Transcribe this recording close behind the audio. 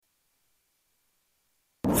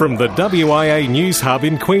From the WIA News Hub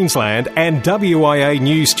in Queensland and WIA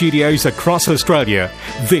News Studios across Australia,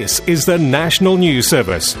 this is the National News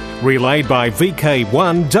Service, relayed by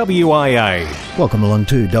VK1 WIA. Welcome along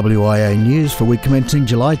to WIA News for week commencing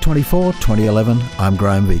July 24, 2011. I'm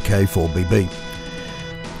Graham, VK4BB.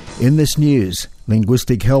 In this news,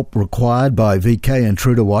 linguistic help required by VK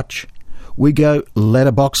Intruder Watch. We go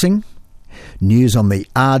letterboxing, news on the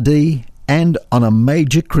RD, and on a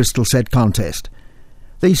major crystal set contest.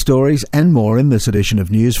 These stories and more in this edition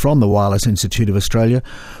of news from the Wireless Institute of Australia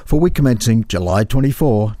for week commencing July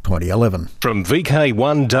 24, 2011. From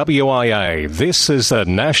VK1 WIA, this is the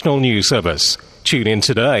National News Service. Tune in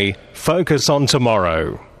today, focus on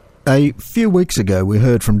tomorrow. A few weeks ago, we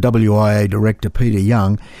heard from WIA Director Peter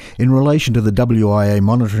Young in relation to the WIA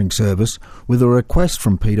monitoring service with a request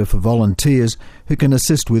from Peter for volunteers who can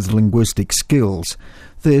assist with linguistic skills.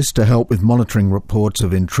 This to help with monitoring reports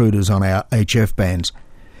of intruders on our HF bands.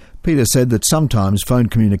 Peter said that sometimes phone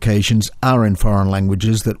communications are in foreign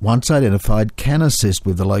languages that, once identified, can assist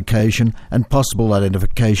with the location and possible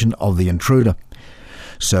identification of the intruder.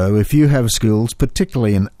 So if you have skills,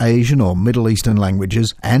 particularly in Asian or Middle Eastern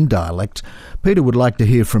languages and dialects, Peter would like to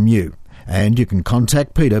hear from you. And you can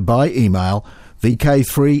contact Peter by email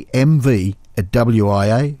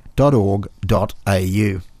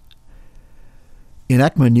vk3mv@wia.org.au. In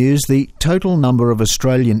ACMA News, the total number of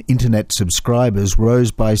Australian internet subscribers rose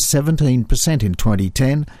by 17% in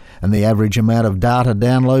 2010, and the average amount of data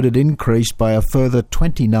downloaded increased by a further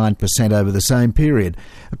 29% over the same period,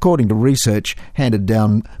 according to research handed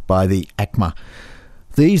down by the ACMA.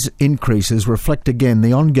 These increases reflect again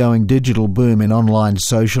the ongoing digital boom in online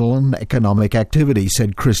social and economic activity,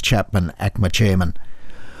 said Chris Chapman, ACMA chairman.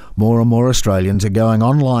 More and more Australians are going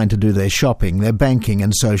online to do their shopping, their banking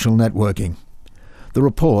and social networking. The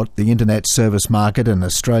report, The Internet Service Market and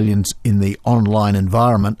Australians in the Online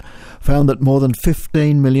Environment, found that more than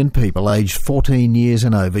 15 million people aged 14 years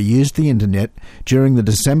and over used the Internet during the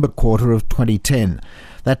December quarter of 2010.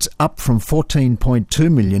 That's up from 14.2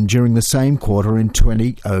 million during the same quarter in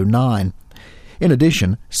 2009. In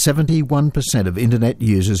addition, 71% of Internet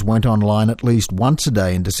users went online at least once a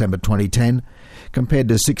day in December 2010, compared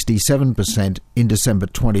to 67% in December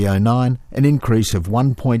 2009, an increase of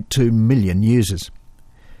 1.2 million users.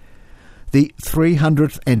 The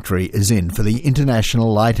 300th entry is in for the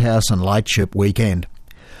International Lighthouse and Lightship Weekend.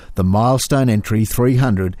 The milestone entry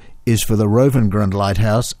 300 is for the Rovengrunt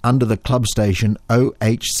Lighthouse under the club station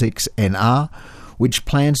OH6NR, which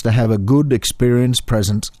plans to have a good experience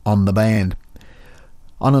presence on the band.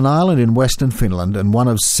 On an island in Western Finland and one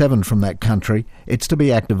of 7 from that country, it's to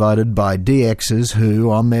be activated by DXs who,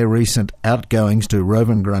 on their recent outgoings to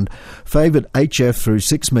Rovengrunt, favoured HF through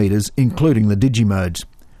 6 metres, including the Digimodes.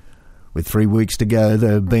 With 3 weeks to go,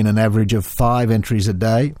 there have been an average of 5 entries a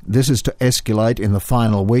day. This is to escalate in the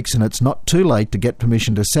final weeks, and it's not too late to get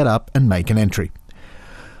permission to set up and make an entry.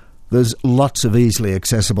 There's lots of easily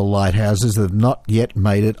accessible lighthouses that have not yet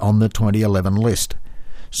made it on the 2011 list.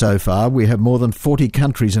 So far, we have more than 40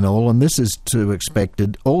 countries in all, and this is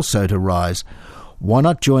expected also to rise. Why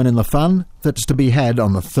not join in the fun that's to be had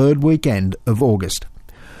on the 3rd weekend of August?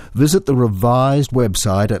 Visit the revised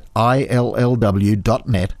website at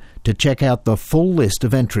illw.net to check out the full list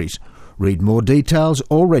of entries. Read more details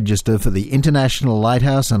or register for the International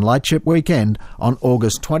Lighthouse and Lightship Weekend on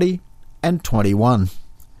August 20 and 21.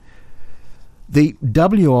 The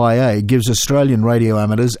WIA gives Australian radio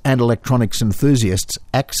amateurs and electronics enthusiasts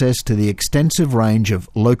access to the extensive range of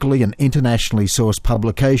locally and internationally sourced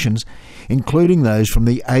publications, including those from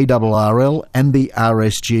the ARRL and the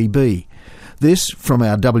RSGB. This from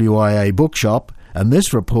our WIA bookshop, and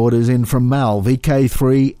this report is in from Mal,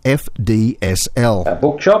 VK3FDSL. Our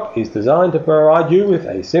bookshop is designed to provide you with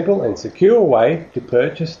a simple and secure way to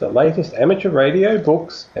purchase the latest amateur radio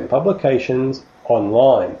books and publications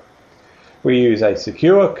online. We use a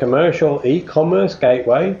secure commercial e-commerce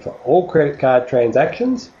gateway for all credit card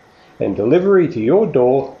transactions, and delivery to your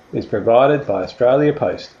door is provided by Australia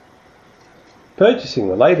Post. Purchasing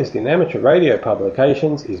the latest in amateur radio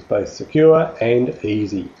publications is both secure and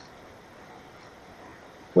easy.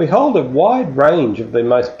 We hold a wide range of the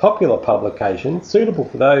most popular publications suitable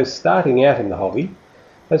for those starting out in the hobby,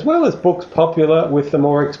 as well as books popular with the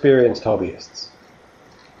more experienced hobbyists.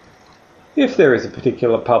 If there is a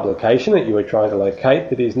particular publication that you are trying to locate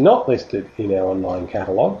that is not listed in our online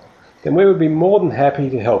catalogue, then we would be more than happy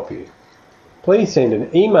to help you. Please send an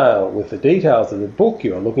email with the details of the book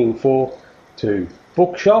you are looking for to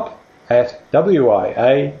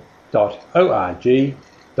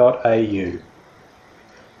bookshop@wia.org.au.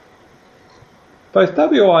 Both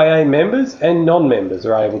WIA members and non-members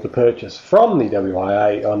are able to purchase from the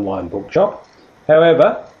WIA online bookshop.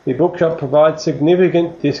 However, the bookshop provides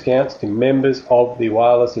significant discounts to members of the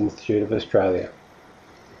Wireless Institute of Australia.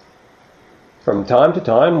 From time to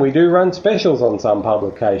time, we do run specials on some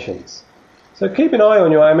publications, so keep an eye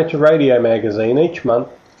on your amateur radio magazine each month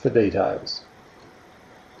for details.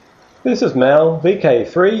 This is Mal,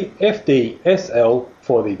 VK3FDSL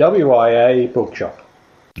for the WIA bookshop.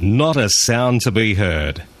 Not a sound to be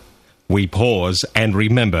heard. We pause and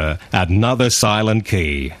remember another silent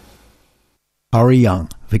key. Horry Young,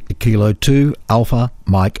 Victor Kilo 2, Alpha,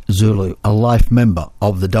 Mike Zulu, a life member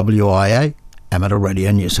of the WIA, Amateur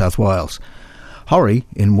Radio New South Wales. Horry,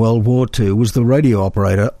 in World War II, was the radio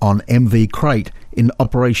operator on MV Crate in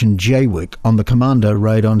Operation Jaywick on the Commando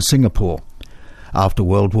raid on Singapore. After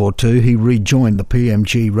World War II, he rejoined the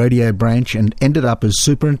PMG radio branch and ended up as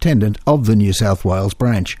superintendent of the New South Wales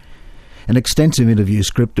branch. An extensive interview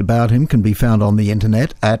script about him can be found on the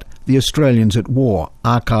internet at The Australians at War,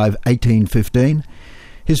 Archive 1815.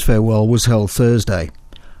 His farewell was held Thursday.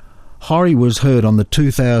 Horry was heard on the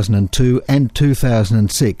 2002 and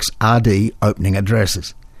 2006 RD opening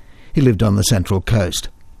addresses. He lived on the Central Coast.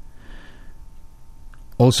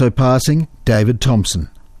 Also passing, David Thompson,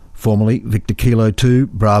 formerly Victor Kilo 2,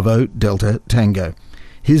 Bravo, Delta, Tango.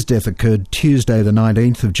 His death occurred Tuesday the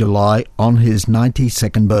 19th of July on his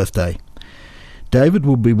 92nd birthday. David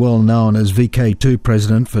will be well known as VK2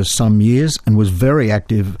 president for some years and was very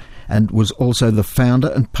active and was also the founder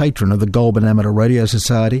and patron of the Goulburn Amateur Radio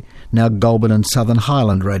Society, now Goulburn and Southern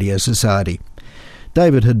Highland Radio Society.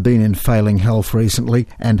 David had been in failing health recently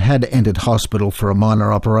and had entered hospital for a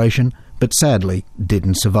minor operation, but sadly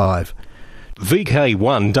didn't survive.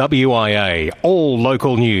 VK1 WIA, all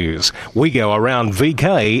local news. We go around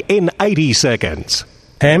VK in 80 seconds.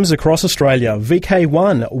 Hams across Australia,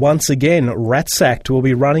 VK1 once again Ratsacked will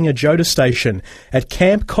be running a JOTA station at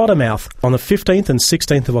Camp Cottermouth on the 15th and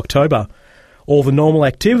 16th of October. All the normal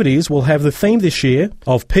activities will have the theme this year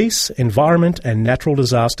of peace, environment and natural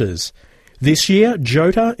disasters. This year,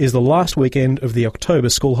 JOTA is the last weekend of the October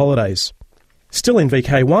school holidays. Still in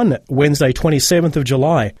VK1, Wednesday 27th of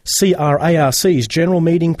July, CRARC's General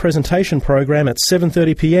Meeting Presentation Program at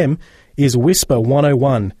 7:30pm is Whisper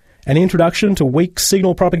 101, an introduction to weak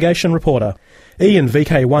signal propagation reporter. Ian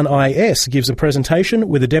VK1IS gives a presentation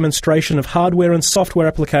with a demonstration of hardware and software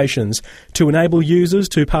applications to enable users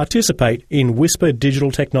to participate in Whisper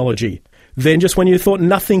digital technology. Then, just when you thought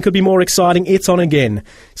nothing could be more exciting, it's on again.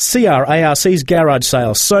 CRARC's garage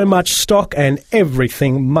sale, so much stock and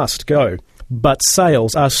everything must go. But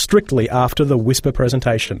sales are strictly after the Whisper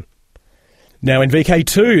presentation. Now in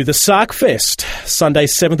VK2, the Sark Fest. Sunday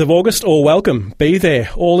 7th of August, all welcome. Be there,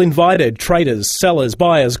 all invited. Traders, sellers,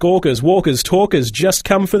 buyers, gawkers, walkers, talkers, just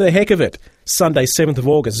come for the heck of it. Sunday 7th of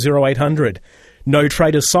August, 0800. No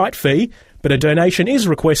trader site fee, but a donation is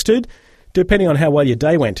requested, depending on how well your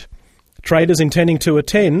day went. Traders intending to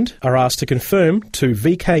attend are asked to confirm to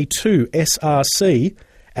VK2SRC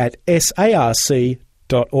at sarc.org.au.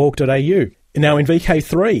 Now in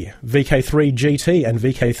VK3, VK3 GT and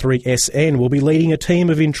VK3 SN will be leading a team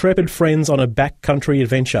of intrepid friends on a backcountry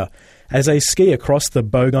adventure as they ski across the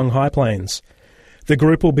Bogong High Plains. The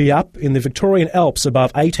group will be up in the Victorian Alps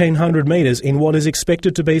above 1,800 metres in what is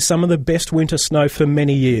expected to be some of the best winter snow for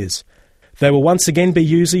many years. They will once again be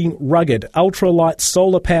using rugged, ultralight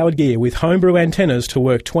solar-powered gear with homebrew antennas to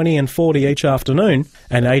work 20 and 40 each afternoon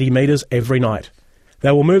and 80 metres every night.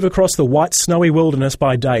 They will move across the white snowy wilderness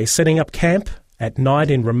by day, setting up camp at night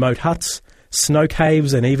in remote huts, snow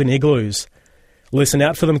caves and even igloos. Listen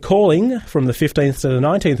out for them calling from the 15th to the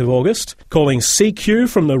 19th of August, calling CQ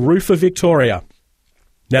from the roof of Victoria.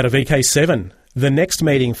 Now to VK7. The next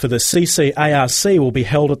meeting for the CCARC will be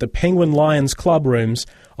held at the Penguin Lions Club Rooms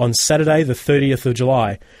on Saturday the 30th of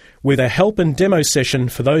July, with a help and demo session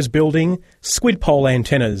for those building squid pole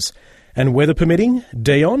antennas. And weather permitting,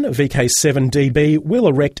 Dion, VK7DB, will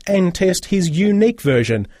erect and test his unique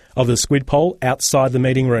version of the squid pole outside the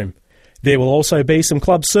meeting room. There will also be some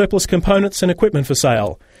club surplus components and equipment for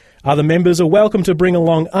sale. Other members are welcome to bring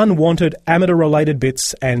along unwanted amateur-related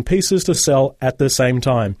bits and pieces to sell at the same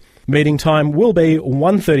time. Meeting time will be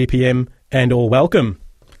 1:30pm and all welcome.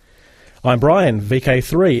 I'm Brian,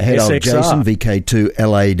 VK3 Head SXR. of Jason, VK2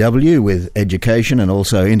 LAW with education and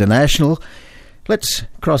also international. Let's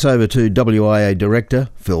cross over to WIA Director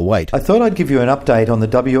Phil Waite. I thought I'd give you an update on the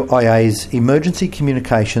WIA's Emergency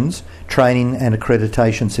Communications Training and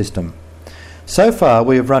Accreditation System. So far,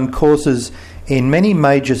 we have run courses in many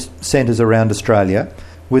major centres around Australia,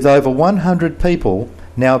 with over 100 people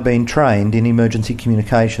now being trained in emergency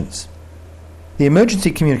communications. The Emergency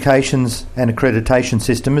Communications and Accreditation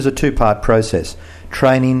System is a two-part process: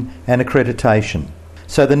 training and accreditation.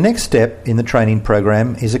 So the next step in the training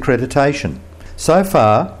program is accreditation. So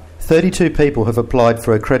far, 32 people have applied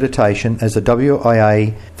for accreditation as a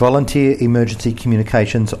WIA Volunteer Emergency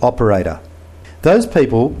Communications Operator. Those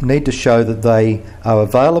people need to show that they are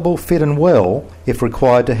available, fit and well if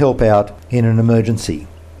required to help out in an emergency.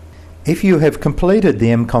 If you have completed the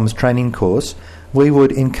EMCOMS training course, we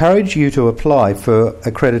would encourage you to apply for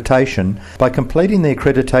accreditation by completing the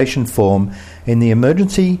accreditation form in the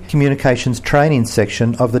Emergency Communications Training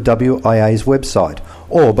section of the WIA's website,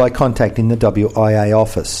 or by contacting the WIA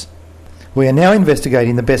office. We are now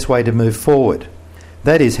investigating the best way to move forward.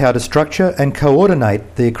 That is, how to structure and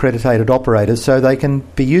coordinate the accredited operators so they can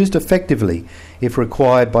be used effectively if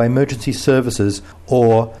required by emergency services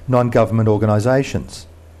or non-government organisations.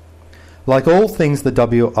 Like all things the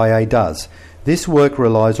WIA does, this work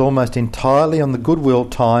relies almost entirely on the goodwill,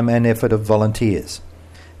 time and effort of volunteers.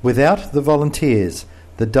 Without the volunteers,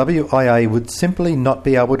 the WIA would simply not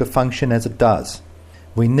be able to function as it does.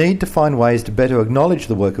 We need to find ways to better acknowledge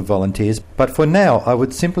the work of volunteers, but for now I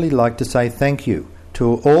would simply like to say thank you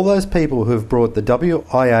to all those people who have brought the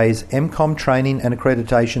WIA's EMCOM training and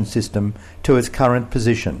accreditation system to its current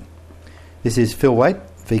position. This is Phil Waite,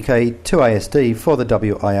 VK2ASD for the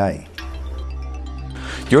WIA.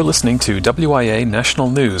 You're listening to WIA National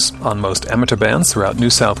News on most amateur bands throughout New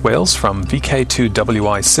South Wales from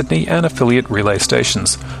VK2WI Sydney and affiliate relay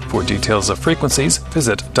stations. For details of frequencies,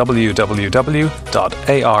 visit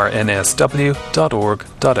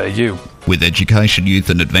www.arnsw.org.au. With education, youth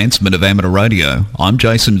and advancement of amateur radio, I'm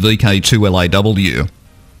Jason, VK2LAW.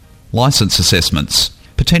 Licence assessments.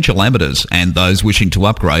 Potential amateurs and those wishing to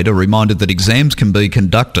upgrade are reminded that exams can be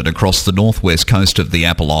conducted across the northwest coast of the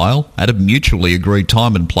Apple Isle at a mutually agreed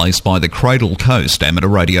time and place by the Cradle Coast Amateur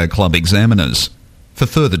Radio Club examiners. For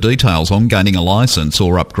further details on gaining a licence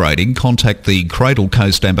or upgrading, contact the Cradle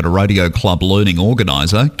Coast Amateur Radio Club Learning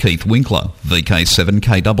Organiser, Keith Winkler,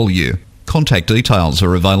 VK7KW. Contact details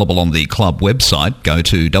are available on the club website. Go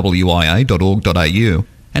to wia.org.au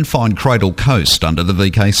and find Cradle Coast under the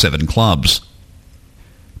VK7 clubs.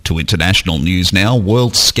 To international news now,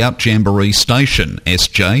 World Scout Jamboree Station,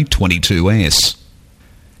 SJ22S.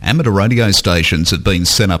 Amateur radio stations have been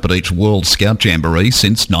set up at each World Scout Jamboree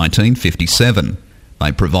since 1957.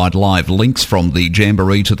 They provide live links from the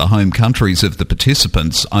Jamboree to the home countries of the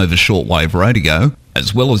participants over shortwave radio,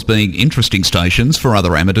 as well as being interesting stations for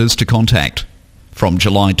other amateurs to contact. From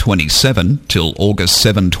July 27 till August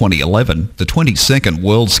 7, 2011, the 22nd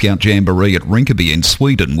World Scout Jamboree at Rinkeby in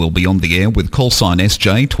Sweden will be on the air with callsign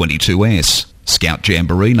SJ22S. Scout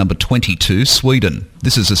Jamboree number 22, Sweden.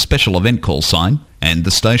 This is a special event callsign, and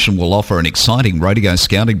the station will offer an exciting radio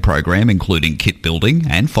scouting program including kit building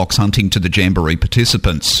and fox hunting to the Jamboree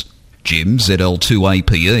participants. Jim,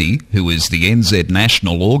 ZL2APE, who is the NZ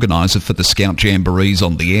national organiser for the Scout Jamborees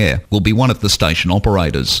on the air, will be one of the station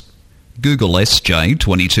operators. Google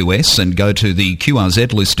SJ22S and go to the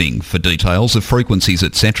QRZ listing for details of frequencies,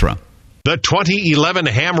 etc. The 2011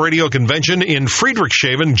 Ham Radio Convention in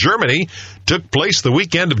Friedrichshafen, Germany, took place the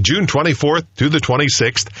weekend of June 24th to the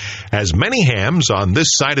 26th, as many hams on this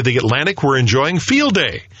side of the Atlantic were enjoying Field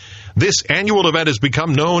Day. This annual event has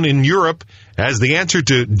become known in Europe as the answer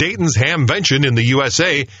to Dayton's Hamvention in the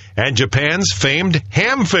USA and Japan's famed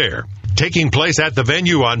Ham Fair. Taking place at the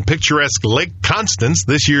venue on picturesque Lake Constance,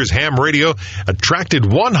 this year's ham radio attracted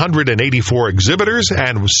 184 exhibitors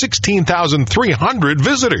and 16,300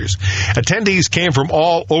 visitors. Attendees came from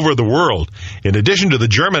all over the world. In addition to the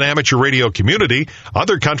German amateur radio community,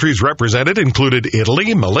 other countries represented included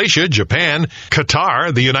Italy, Malaysia, Japan,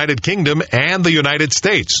 Qatar, the United Kingdom, and the United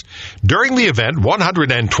States. During the event,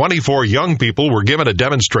 124 young people were given a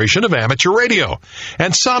demonstration of amateur radio,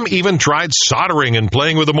 and some even tried soldering and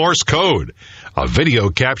playing with a Morse code. A video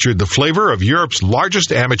captured the flavor of Europe's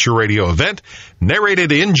largest amateur radio event,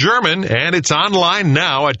 narrated in German, and it's online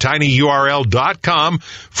now at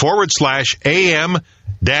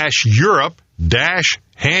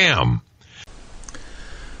tinyurl.com/am-europe-ham.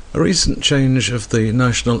 A recent change of the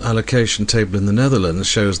national allocation table in the Netherlands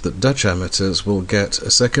shows that Dutch amateurs will get a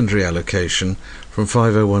secondary allocation from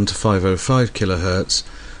 501 to 505 kHz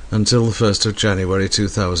until the 1st of January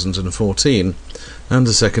 2014, and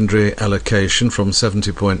a secondary allocation from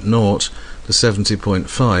 70.0 to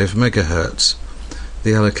 70.5 MHz.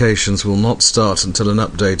 The allocations will not start until an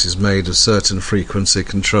update is made of certain frequency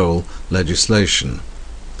control legislation.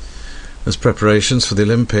 As preparations for the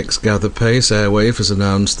Olympics gather pace, Airwave has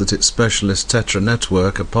announced that its specialist Tetra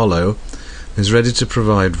network, Apollo, is ready to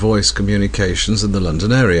provide voice communications in the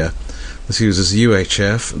London area. This uses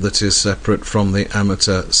UHF that is separate from the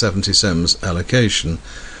amateur 70 SEMS allocation,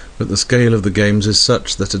 but the scale of the games is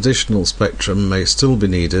such that additional spectrum may still be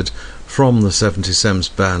needed from the 70 SEMS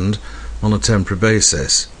band on a temporary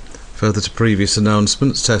basis. Further to previous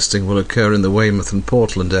announcements, testing will occur in the Weymouth and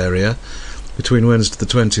Portland area between Wednesday the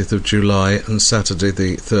 20th of July and Saturday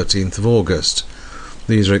the 13th of August.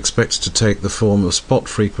 These are expected to take the form of spot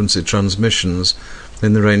frequency transmissions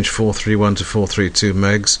in the range 431 to 432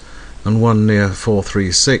 megs and one near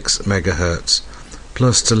 436 MHz,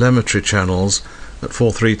 plus telemetry channels at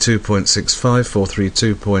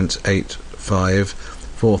 432.65, 432.85,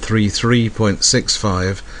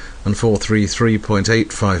 433.65 and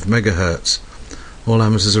 433.85 MHz. All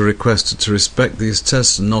amateurs are requested to respect these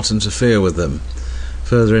tests and not interfere with them.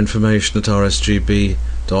 Further information at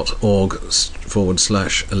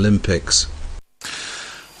rsgb.org/Olympics.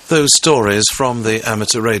 Those stories from the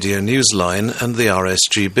Amateur Radio Newsline and the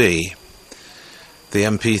RSGB. The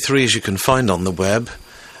MP3s you can find on the web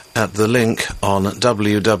at the link on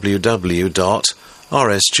www.rsgb.org.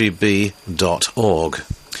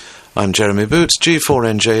 I'm Jeremy Boots,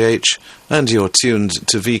 G4NJH, and you're tuned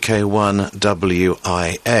to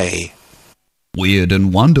VK1WIA. Weird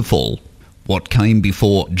and wonderful. What came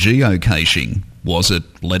before geocaching? Was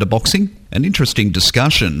it letterboxing? An interesting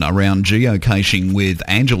discussion around geocaching with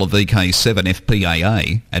Angela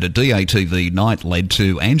VK7FPAA at a DATV night led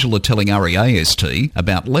to Angela telling REAST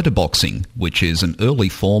about letterboxing, which is an early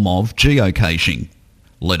form of geocaching.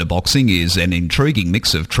 Letterboxing is an intriguing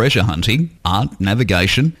mix of treasure hunting, art,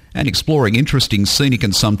 navigation, and exploring interesting scenic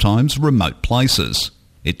and sometimes remote places.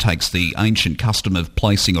 It takes the ancient custom of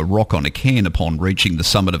placing a rock on a cairn upon reaching the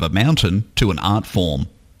summit of a mountain to an art form.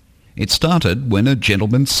 It started when a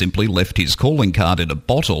gentleman simply left his calling card in a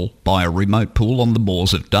bottle by a remote pool on the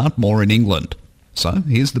moors of Dartmoor in England. So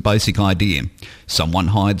here's the basic idea. Someone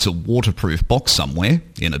hides a waterproof box somewhere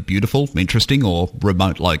in a beautiful, interesting or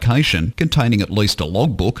remote location containing at least a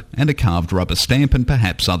logbook and a carved rubber stamp and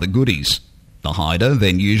perhaps other goodies. The hider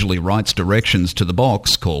then usually writes directions to the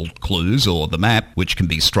box, called clues or the map, which can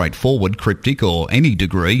be straightforward, cryptic or any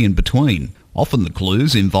degree in between. Often the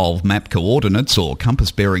clues involve map coordinates or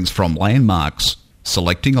compass bearings from landmarks.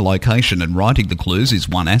 Selecting a location and writing the clues is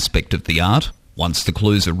one aspect of the art. Once the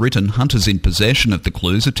clues are written, hunters in possession of the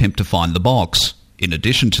clues attempt to find the box. In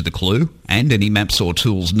addition to the clue, and any maps or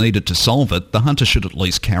tools needed to solve it, the hunter should at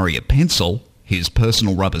least carry a pencil, his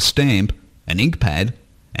personal rubber stamp, an ink pad,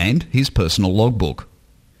 and his personal logbook.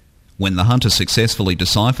 When the hunter successfully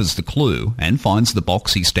deciphers the clue and finds the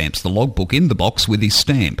box, he stamps the logbook in the box with his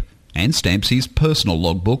stamp, and stamps his personal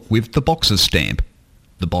logbook with the box's stamp.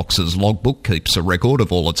 The box's logbook keeps a record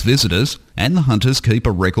of all its visitors, and the hunters keep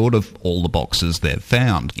a record of all the boxes they've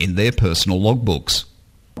found in their personal logbooks.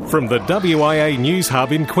 From the WIA News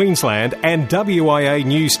Hub in Queensland and WIA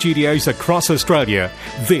News Studios across Australia,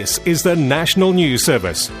 this is the National News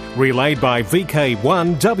Service, relayed by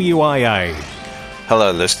VK1WIA.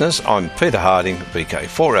 Hello listeners, I'm Peter Harding,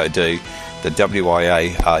 VK4OD, the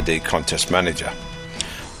WIA RD Contest Manager.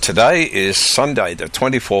 Today is Sunday the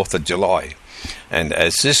 24th of July, and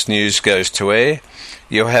as this news goes to air,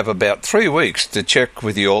 you'll have about 3 weeks to check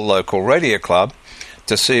with your local radio club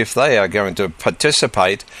to see if they are going to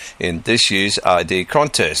participate in this year's RD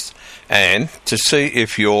contest, and to see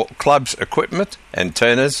if your club's equipment,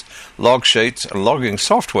 antennas, log sheets and logging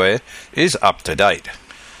software is up to date.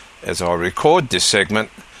 As I record this segment,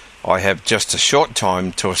 I have just a short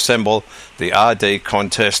time to assemble the RD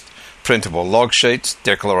contest printable log sheets,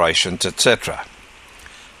 declarations, etc.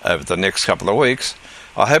 Over the next couple of weeks,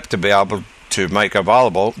 I hope to be able to make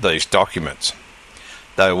available these documents.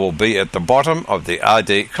 They will be at the bottom of the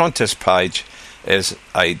RD contest page as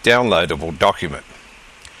a downloadable document.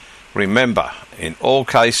 Remember, in all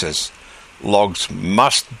cases, logs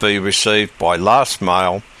must be received by last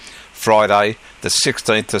mail Friday the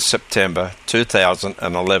 16th of September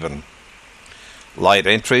 2011. Late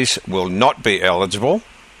entries will not be eligible.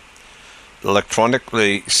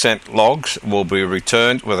 Electronically sent logs will be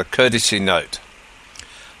returned with a courtesy note.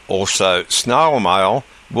 Also, snail mail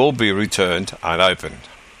will be returned unopened.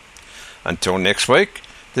 Until next week,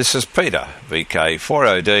 this is Peter,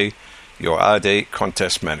 VK4OD, your RD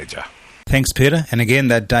Contest Manager. Thanks, Peter. And again,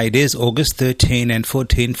 that date is August 13 and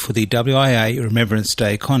 14 for the WIA Remembrance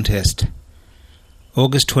Day Contest.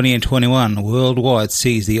 August 20 and 21, worldwide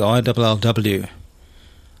sees the ILLW.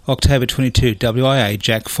 October 22, WIA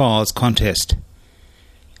Jack Files Contest.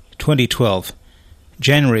 2012,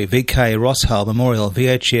 January VK Rosshull Memorial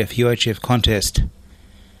VHF UHF Contest.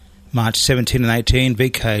 March 17 and 18,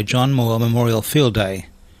 VK John Moore Memorial Field Day.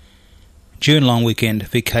 June long weekend,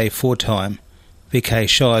 VK 4 Time. VK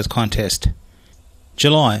Shires Contest.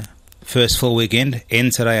 July, first full weekend,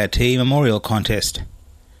 NZART Memorial Contest.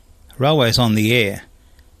 Railways on the Air.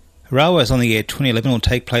 Railways on the Air 2011 will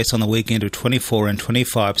take place on the weekend of 24 and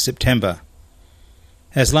 25 September.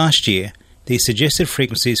 As last year, the suggested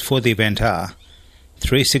frequencies for the event are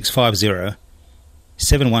 3650,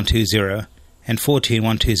 7120 and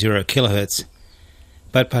 14120 kHz,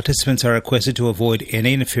 but participants are requested to avoid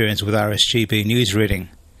any interference with RSGB news reading.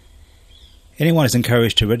 Anyone is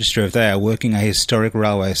encouraged to register if they are working a historic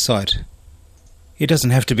railway site. It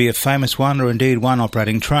doesn't have to be a famous one or indeed one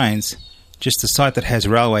operating trains, just a site that has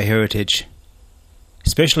railway heritage.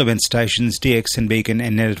 Special event stations DX and Beacon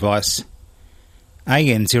and Net Advice.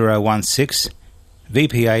 AN016,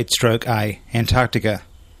 VP8-A, Antarctica.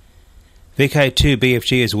 VK2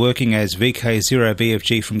 BFG is working as VK0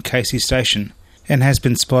 BFG from Casey Station and has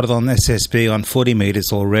been spotted on SSB on 40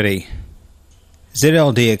 metres already.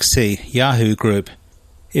 ZLDXC, Yahoo Group.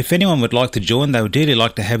 If anyone would like to join, they would dearly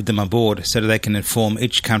like to have them aboard so that they can inform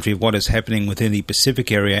each country of what is happening within the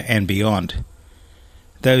Pacific area and beyond.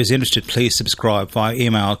 Those interested, please subscribe via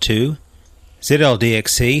email to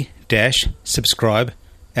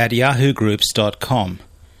zldxc-subscribe@yahoogroups.com.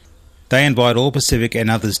 They invite all Pacific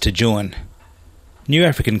and others to join. New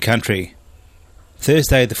African country.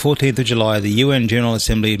 Thursday, the 14th of July, the UN General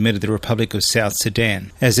Assembly admitted the Republic of South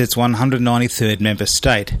Sudan as its 193rd member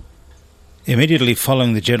state. Immediately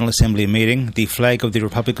following the General Assembly meeting, the flag of the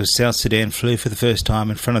Republic of South Sudan flew for the first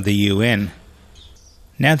time in front of the UN.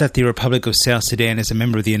 Now that the Republic of South Sudan is a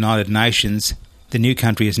member of the United Nations, the new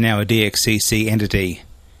country is now a DXCC entity.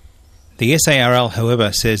 The SARL,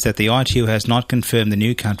 however, says that the ITU has not confirmed the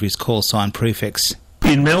new country's call sign prefix.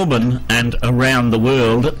 In Melbourne and around the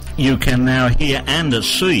world, you can now hear and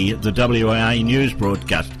see the WIA news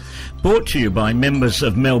broadcast, brought to you by members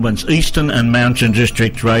of Melbourne's Eastern and Mountain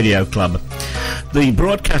District Radio Club. The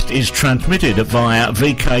broadcast is transmitted via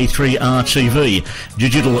VK3RTV,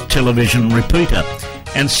 digital television repeater,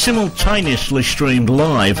 and simultaneously streamed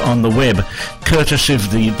live on the web, courtesy of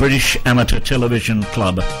the British Amateur Television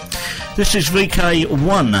Club. This is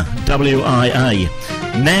VK1 WIA,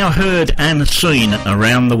 now heard and seen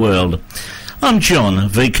around the world. I'm John,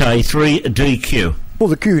 VK3DQ. For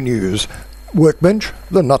the Q News Workbench,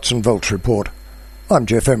 the Nuts and Bolts Report. I'm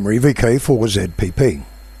Jeff Emery, VK4ZPP.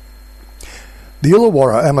 The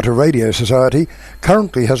Illawarra Amateur Radio Society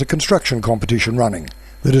currently has a construction competition running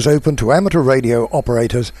that is open to amateur radio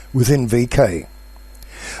operators within VK.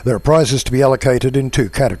 There are prizes to be allocated in 2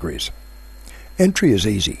 categories. Entry is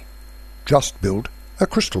easy. Just build a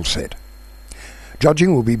crystal set.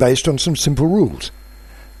 Judging will be based on some simple rules.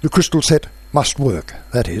 The crystal set must work,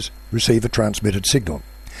 that is, receive a transmitted signal.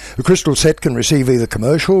 The crystal set can receive either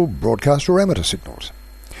commercial, broadcast or amateur signals.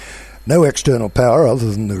 No external power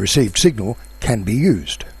other than the received signal can be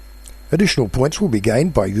used. Additional points will be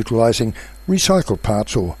gained by utilising recycled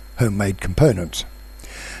parts or homemade components.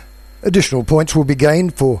 Additional points will be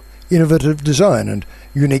gained for innovative design and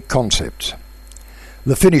unique concepts.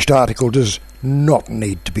 The finished article does not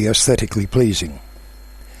need to be aesthetically pleasing.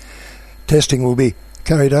 Testing will be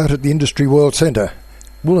carried out at the Industry World Centre,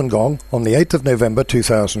 Wollongong, on the 8th of November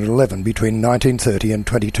 2011 between 1930 and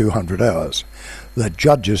 2200 hours. The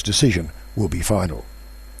judge's decision will be final.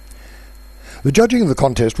 The judging of the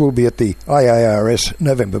contest will be at the IARS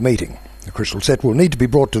November meeting. The crystal set will need to be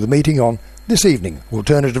brought to the meeting on this evening.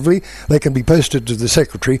 Alternatively, they can be posted to the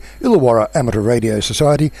Secretary, Illawarra Amateur Radio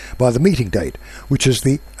Society, by the meeting date, which is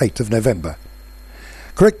the 8th of November.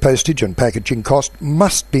 Correct postage and packaging cost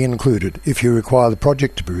must be included if you require the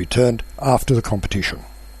project to be returned after the competition.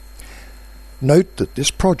 Note that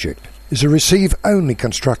this project is a receive-only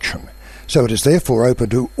construction, so it is therefore open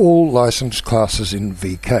to all licensed classes in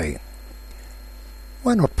VK.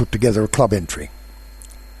 Why not put together a club entry?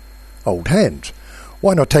 Old hands.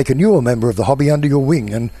 Why not take a newer member of the hobby under your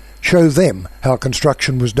wing and show them how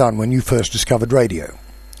construction was done when you first discovered radio?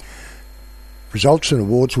 Results and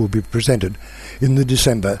awards will be presented in the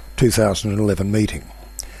December 2011 meeting.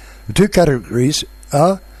 The 2 categories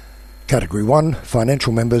are Category 1,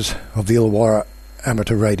 financial members of the Illawarra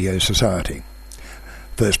Amateur Radio Society.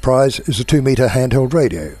 First prize is a 2-metre handheld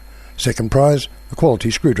radio. Second prize, a quality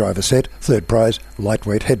screwdriver set. Third prize,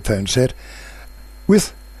 lightweight headphone set,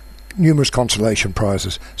 with numerous consolation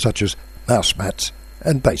prizes such as mouse mats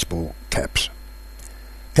and baseball caps.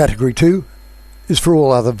 Category 2 is for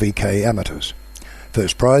all other VK amateurs.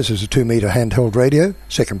 First prize is a 2-metre handheld radio.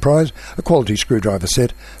 Second prize, a quality screwdriver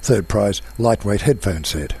set. Third prize, lightweight headphone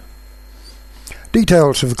set.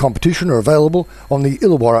 Details of the competition are available on the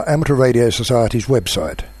Illawarra Amateur Radio Society's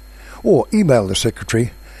website, or email the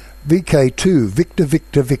Secretary, VK2 Victor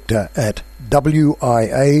Victor Victor at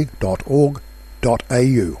wia.org.au.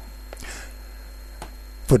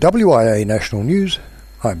 For WIA National News,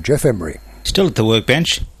 I'm Jeff Emery. Still at the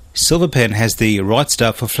workbench, Silverpen has the right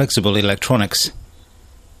stuff for flexible electronics.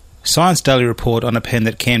 Science Daily report on a pen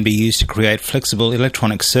that can be used to create flexible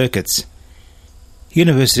electronic circuits.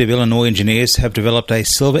 University of Illinois engineers have developed a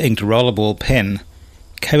silver-inked rollerball pen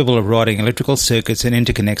capable of writing electrical circuits and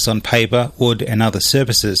interconnects on paper, wood and other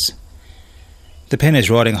surfaces. The pen is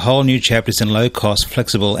writing whole new chapters in low-cost,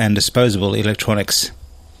 flexible and disposable electronics.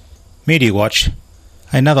 Media Watch.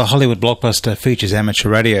 Another Hollywood blockbuster features amateur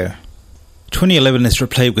radio. 2011 is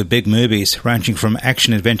replete with big movies, ranging from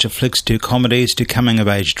action-adventure flicks to comedies to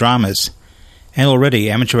coming-of-age dramas. And already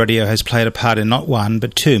amateur radio has played a part in not one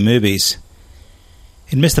but two movies.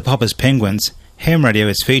 In Mr. Popper's Penguins, ham radio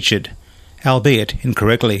is featured, albeit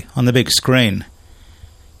incorrectly, on the big screen.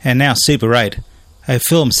 And now Super 8, a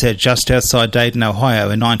film set just outside Dayton, Ohio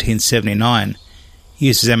in 1979,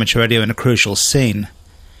 uses amateur radio in a crucial scene.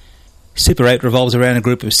 Super 8 revolves around a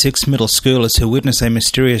group of 6 middle schoolers who witness a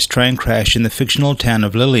mysterious train crash in the fictional town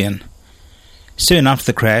of Lillian. Soon after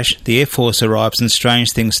the crash, the Air Force arrives and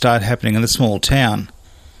strange things start happening in the small town.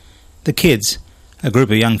 The kids, a group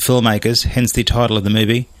of young filmmakers, hence the title of the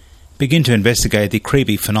movie, begin to investigate the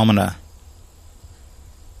creepy phenomena.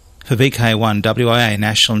 For VK1 WIA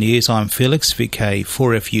National News, I'm Felix,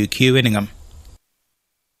 VK4FUQ Inningham.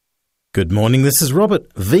 Good morning, this is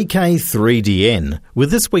Robert, VK3DN,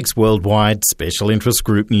 with this week's Worldwide Special Interest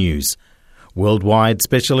Group news. Worldwide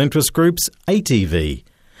Special Interest Groups, ATV.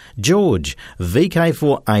 George,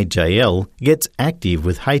 VK4AJL, gets active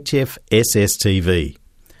with HF SSTV.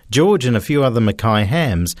 George and a few other Mackay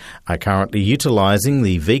hams are currently utilising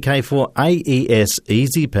the VK4AES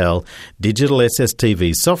EasyPal digital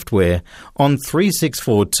SSTV software on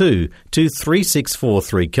 3642 to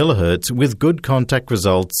 3643 kHz with good contact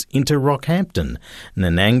results into Rockhampton,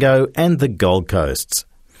 Nanango and the Gold Coasts.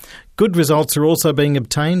 Good results are also being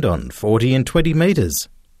obtained on 40 and 20 metres.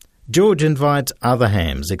 George invites other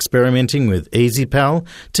hams experimenting with EasyPal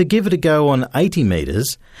to give it a go on 80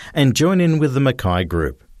 metres and join in with the Mackay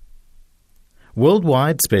group.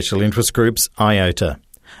 Worldwide Special Interest Groups IOTA,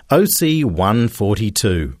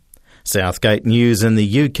 OC142. Southgate News in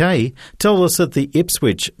the UK tell us that the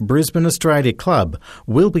Ipswich Brisbane Australia Club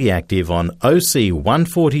will be active on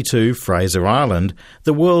OC142 Fraser Island,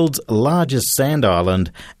 the world's largest sand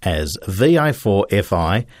island, as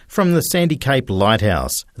VI4FI from the Sandy Cape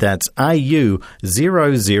Lighthouse, that's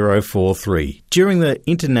AU0043, during the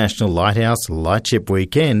International Lighthouse Lightship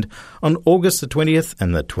Weekend on August the 20th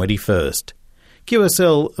and the 21st.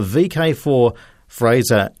 QSL VK4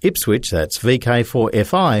 Fraser Ipswich, that's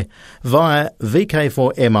VK4FI, via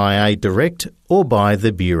VK4MIA Direct or by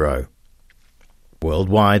the Bureau.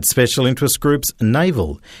 Worldwide Special Interest Groups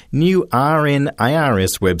Naval, new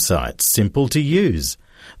RNARS website, simple to use.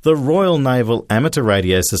 The Royal Naval Amateur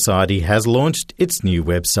Radio Society has launched its new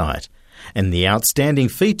website, and the outstanding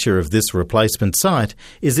feature of this replacement site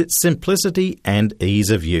is its simplicity and ease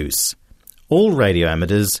of use. All radio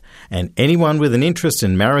amateurs and anyone with an interest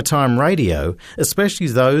in maritime radio, especially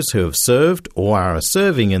those who have served or are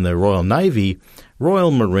serving in the Royal Navy,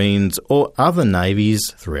 Royal Marines or other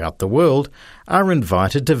navies throughout the world, are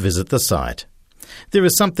invited to visit the site. There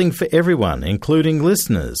is something for everyone, including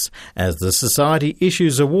listeners, as the Society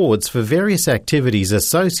issues awards for various activities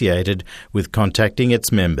associated with contacting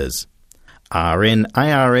its members.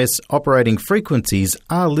 RNARS operating frequencies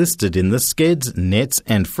are listed in the SCEDS Nets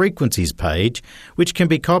and Frequencies page, which can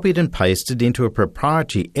be copied and pasted into a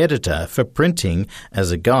proprietary editor for printing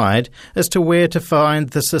as a guide as to where to find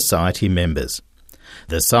the Society members.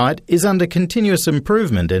 The site is under continuous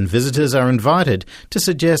improvement and visitors are invited to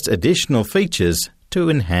suggest additional features to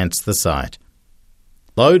enhance the site.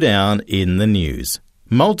 Lowdown in the news.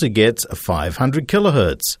 Malta gets 500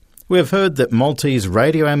 kHz. We have heard that Maltese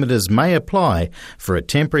radio amateurs may apply for a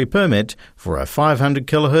temporary permit for a 500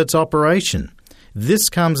 kHz operation. This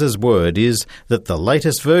comes as word is that the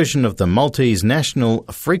latest version of the Maltese National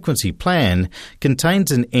Frequency Plan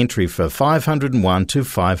contains an entry for 501 to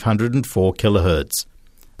 504 kHz.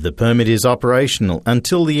 The permit is operational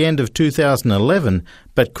until the end of 2011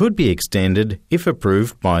 but could be extended if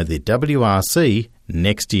approved by the WRC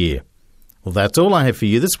next year. Well, that's all I have for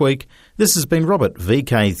you this week. This has been Robert,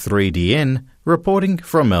 VK3DN, reporting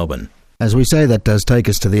from Melbourne. As we say, that does take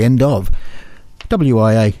us to the end of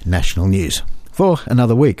WIA National News for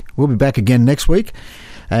another week. We'll be back again next week.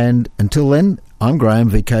 And until then, I'm Graham,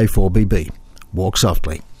 VK4BB. Walk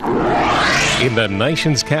softly. In the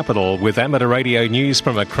nation's capital, with amateur radio news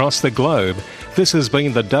from across the globe, This has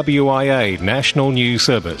been the WIA National News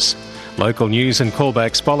Service. Local news and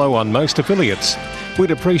callbacks follow on most affiliates.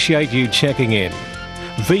 We'd appreciate you checking in.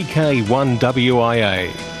 VK1WIA.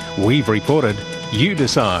 We've reported, you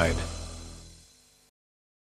decide.